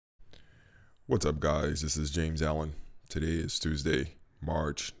What's up, guys? This is James Allen. Today is Tuesday,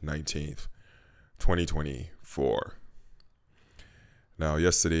 March 19th, 2024. Now,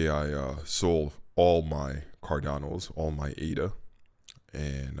 yesterday I sold all my Cardanos, all my ADA,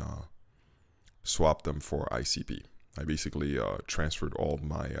 and swapped them for ICP. I basically transferred all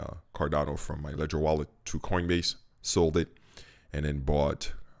my Cardano from my Ledger wallet to Coinbase, sold it, and then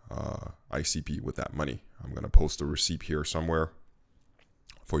bought ICP with that money. I'm going to post a receipt here somewhere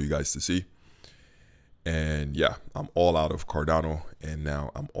for you guys to see. And yeah, I'm all out of Cardano, and now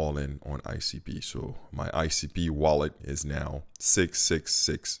I'm all in on ICP. So my ICP wallet is now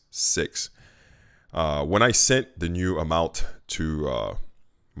 6666. When I sent the new amount to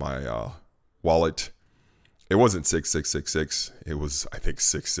my wallet, it wasn't 6666. It was, I think,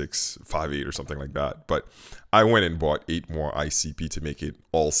 6658 or something like that. But I went and bought 8 more ICP to make it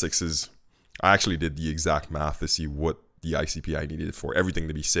all sixes. I actually did the exact math to see what the ICP I needed for everything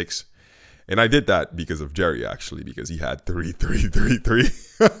to be 6. And I did that because of Jerry, actually, because he had 3, 3, 3, 3.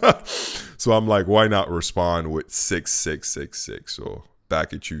 So I'm like, why not respond with 6666? So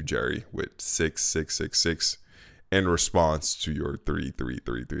back at you, Jerry, with 6666 in response to your 3, 3,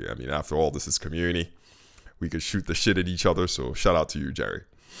 3, 3. I mean, after all, this is community. We could shoot the shit at each other. So shout out to you, Jerry.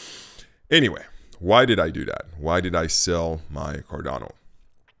 Anyway, why did I do that? Why did I sell my Cardano?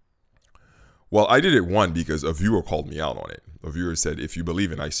 Well, I did it, one, because a viewer called me out on it. A viewer said, if you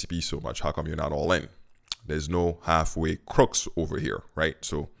believe in ICP so much, how come you're not all in? There's no halfway crooks over here, right?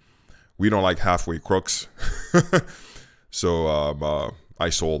 So we don't like halfway crooks. So I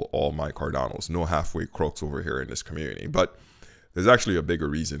sold all my Cardanos. No halfway crooks over here in this community. But there's actually a bigger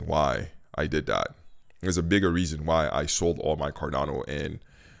reason why I did that. There's a bigger reason why I sold all my Cardano and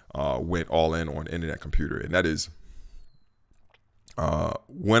went all in on internet computer. And that is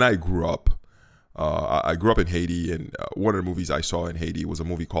when I grew up, I grew up in Haiti, and one of the movies I saw in Haiti was a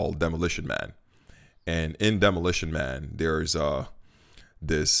movie called Demolition Man. And in Demolition Man, there's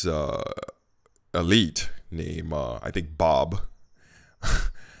this elite named, I think, Bob.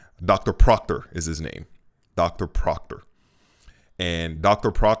 Dr. Proctor is his name. Dr. Proctor. And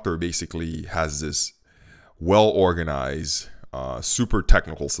Dr. Proctor basically has this well-organized, super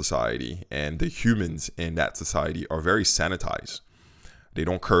technical society. And the humans in that society are very sanitized. They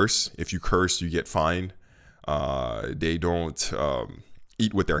don't curse. If you curse, you get fined. They don't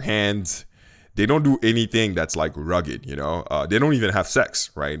eat with their hands. They don't do anything that's like rugged, you know. They don't even have sex,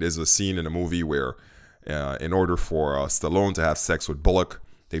 right? There's a scene in a movie where in order for Stallone to have sex with Bullock,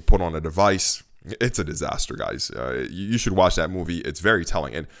 they put on a device. It's a disaster, guys. You should watch that movie. It's very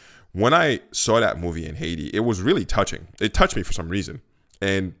telling. And when I saw that movie in Haiti, it was really touching. It touched me for some reason.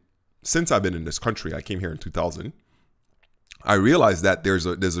 And since I've been in this country, I came here in 2000. I realized that there's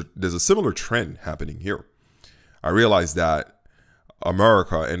a similar trend happening here. I realized that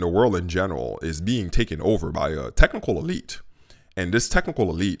America and the world in general is being taken over by a technical elite. And this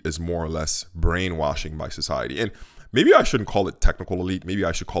technical elite is more or less brainwashing by society. And maybe I shouldn't call it technical elite. Maybe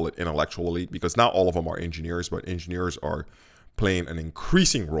I should call it intellectual elite, because not all of them are engineers, but engineers are playing an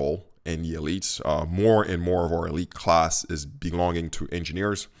increasing role in the elites. More and more of our elite class is belonging to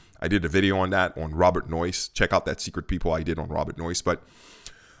engineers. I did a video on that on Robert Noyce. Check out that Secret People I did on Robert Noyce. But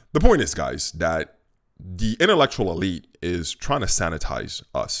the point is, guys, that the intellectual elite is trying to sanitize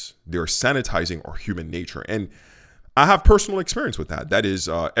us. They're sanitizing our human nature. And I have personal experience with that. That is,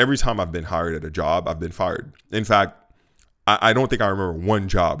 every time I've been hired at a job, I've been fired. In fact, I don't think I remember one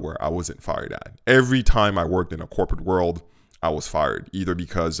job where I wasn't fired at. Every time I worked in a corporate world, I was fired, either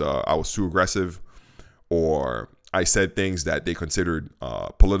because I was too aggressive, or I said things that they considered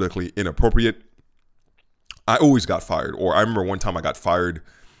politically inappropriate. I always got fired. Or I remember one time I got fired.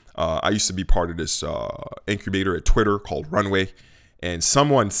 I used to be part of this incubator at Twitter called Runway. And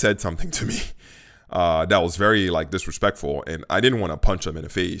someone said something to me that was very disrespectful. And I didn't want to punch them in the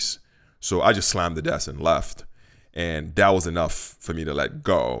face. So I just slammed the desk and left. And that was enough for me to let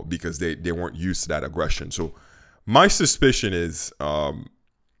go, because they weren't used to that aggression. So my suspicion is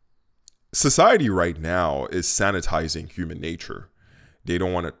society right now is sanitizing human nature. They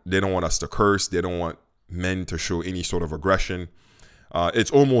don't want us to curse. They don't want men to show any sort of aggression. It's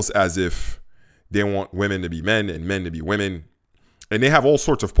almost as if they want women to be men and men to be women. And they have all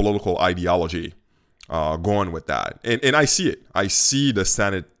sorts of political ideology going with that. And I see it. I see the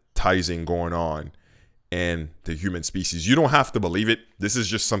sanitizing going on in the human species. You don't have to believe it. This is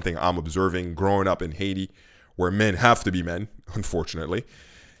just something I'm observing growing up in Haiti, where men have to be men, unfortunately,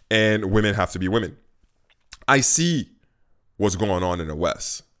 and women have to be women. I see what's going on in the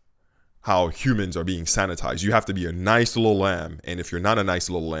West, how humans are being sanitized. You have to be a nice little lamb, and if you're not a nice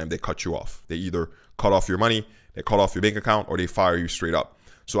little lamb, they cut you off. They either cut off your money, they cut off your bank account, or they fire you straight up.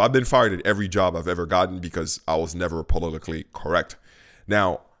 So I've been fired at every job I've ever gotten because I was never politically correct.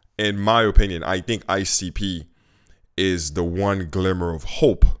 Now, in my opinion, I think ICP is the one glimmer of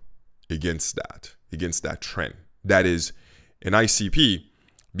hope against that trend. That is, in ICP,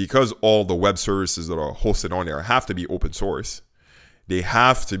 because all the web services that are hosted on there have to be open source, they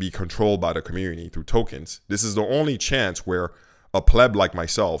have to be controlled by the community through tokens. This is the only chance where a pleb like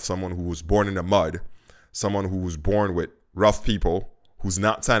myself, someone who was born in the mud, someone who was born with rough people, who's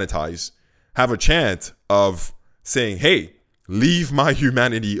not sanitized, have a chance of saying, hey, leave my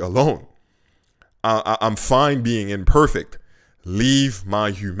humanity alone. I'm fine being imperfect. Leave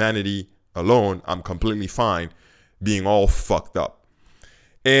my humanity alone. I'm completely fine being all fucked up.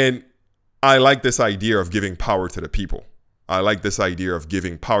 And I like this idea of giving power to the people. I like this idea of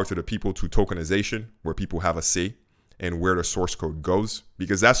giving power to the people to tokenization, where people have a say and where the source code goes,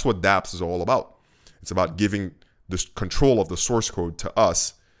 because that's what dApps is all about. It's about giving the control of the source code to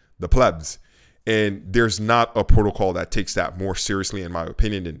us, the plebs. And there's not a protocol that takes that more seriously, in my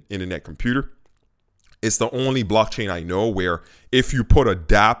opinion, than Internet Computer. It's the only blockchain I know where if you put a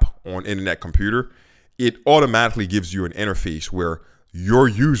dApp on Internet Computer, it automatically gives you an interface where your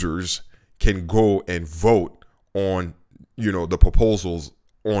users can go and vote on, the proposals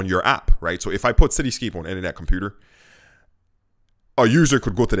on your app, right? So if I put Cityscape on Internet Computer, a user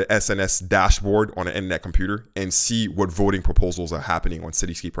could go to the SNS dashboard on an Internet Computer and see what voting proposals are happening on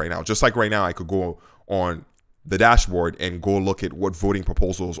Cityscape right now. Just like right now, I could go on the dashboard and go look at what voting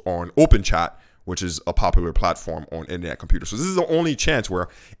proposals on OpenChat, which is a popular platform on Internet Computer. So this is the only chance where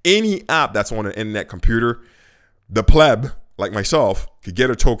any app that's on an Internet Computer, the pleb, like myself, could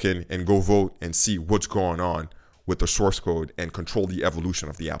get a token and go vote and see what's going on with the source code and control the evolution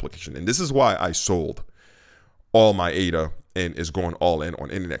of the application. And this is why I sold all my ADA and is going all in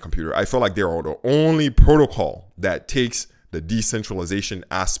on Internet Computer. I feel like they are the only protocol that takes the decentralization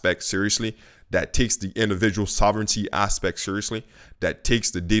aspect seriously, that takes the individual sovereignty aspect seriously, that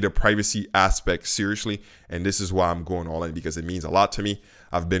takes the data privacy aspect seriously. And this is why I'm going all in, because it means a lot to me.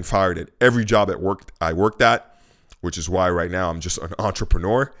 I've been fired at every job I worked at, which is why right now I'm just an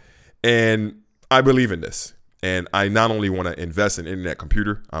entrepreneur. And I believe in this. And I not only want to invest in Internet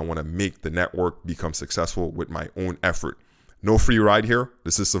Computer, I want to make the network become successful with my own effort. No free ride here.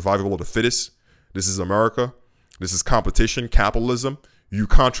 This is survival of the fittest. This is America. This is competition, capitalism. You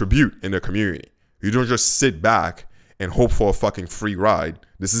contribute in the community. You don't just sit back and hope for a fucking free ride.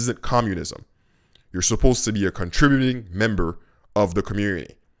 This isn't communism. You're supposed to be a contributing member of the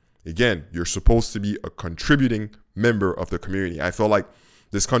community. Again, you're supposed to be a contributing member of the community. I feel like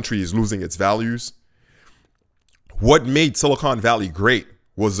this country is losing its values. What made Silicon Valley great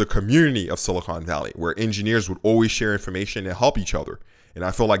was the community of Silicon Valley, where engineers would always share information and help each other. And I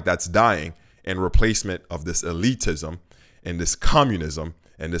feel like that's dying in replacement of this elitism and this communism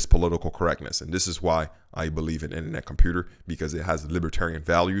and this political correctness. And this is why I believe in Internet Computer, because it has libertarian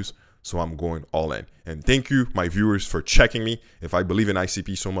values. So I'm going all in. And thank you, my viewers, for checking me. If I believe in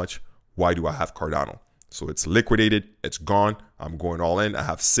ICP so much, why do I have Cardano? So it's liquidated. It's gone. I'm going all in. I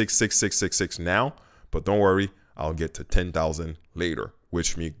have 66666 now, but don't worry, I'll get to 10,000 later.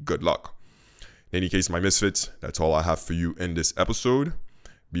 Wish me good luck. In any case, my misfits, that's all I have for you in this episode.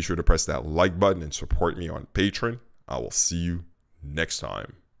 Be sure to press that like button and support me on Patreon. I will see you next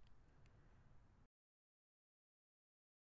time.